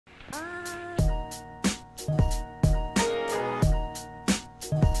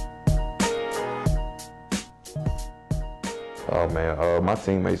Oh man, my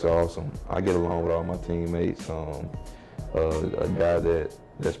teammates are awesome. I get along with all my teammates. A guy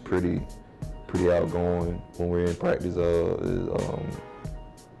that's pretty outgoing when we're in practice is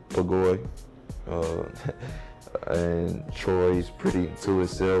Pagoy, and Troy's pretty to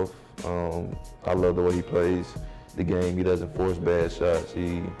himself. I love the way he plays the game. He doesn't force bad shots.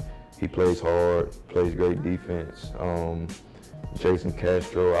 He plays hard, plays great defense. Jason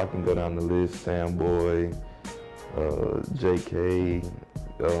Castro, I can go down the list. Sam Boy, JK,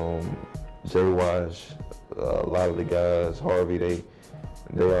 Jay Wash, a lot of the guys, Harvey, they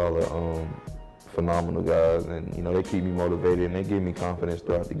all are phenomenal guys, and they keep me motivated and they give me confidence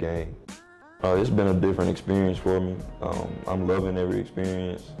throughout the game. It's been a different experience for me. I'm loving every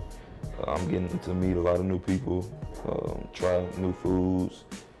experience. I'm getting to meet a lot of new people, try new foods,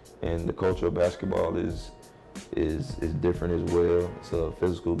 and the culture of basketball is different as well. It's a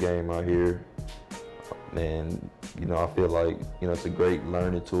physical game out here, and I feel like it's a great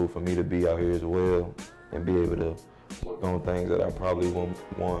learning tool for me to be out here as well and be able to work on things that I probably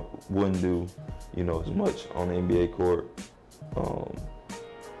wouldn't do as much on the NBA court,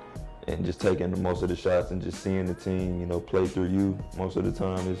 and just taking most of the shots and just seeing the team play through you most of the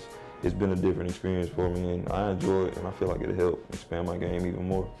time it's been a different experience for me, and I enjoy it, and I feel like it'll help expand my game even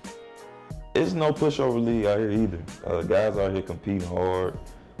more. It's no pushover league out here either. Guys out here competing hard.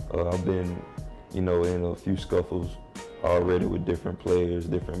 I've been in a few scuffles already with different players,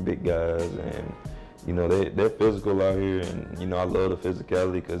 different big guys, and they're physical out here, and I love the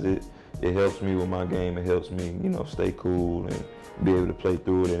physicality because it helps me with my game. It helps me stay cool and be able to play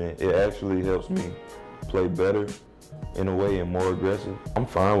through it, and it actually helps me play better in a way and more aggressive. I'm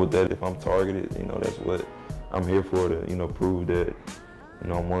fine with that if I'm targeted. That's what I'm here for, to prove that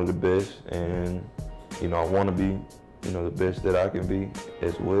I'm one of the best, and I want to be the best that I can be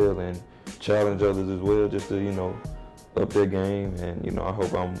as well, and challenge others as well, just to up their game, and I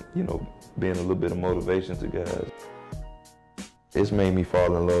hope I'm being a little bit of motivation to guys. It's made me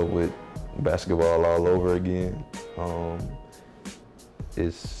fall in love with basketball all over again.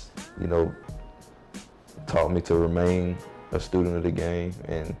 It's taught me to remain a student of the game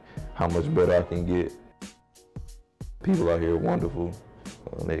and how much better I can get. People out here are wonderful.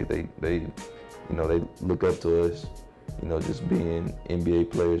 They look up to us. Just being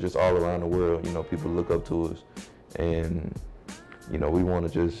NBA players, just all around the world. People look up to us, and we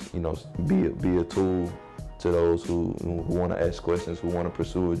want to just be a tool to those who want to ask questions, who want to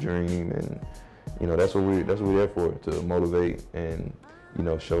pursue a dream, and that's what we're there for, to motivate and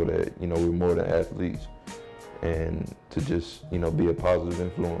show that we're more than athletes, and to just be a positive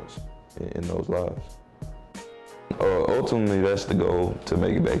influence in those lives. Ultimately, that's the goal, to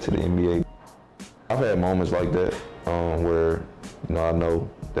make it back to the NBA. I've had moments like that where I know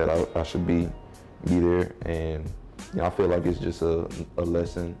that I should be there, and I feel like it's just a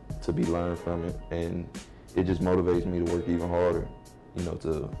lesson to be learned from it, and it just motivates me to work even harder,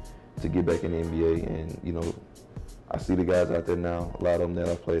 to get back in the NBA. And I see the guys out there now, a lot of them that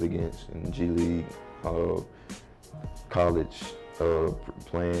I've played against in G League, college,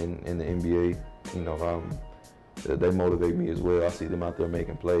 playing in the NBA. They motivate me as well. I see them out there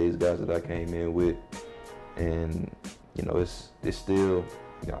making plays, guys that I came in with, and it's still,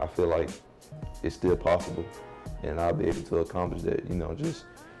 I feel like it's still possible, and I'll be able to accomplish that. Just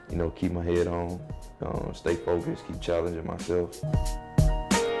keep my head on, stay focused, keep challenging myself.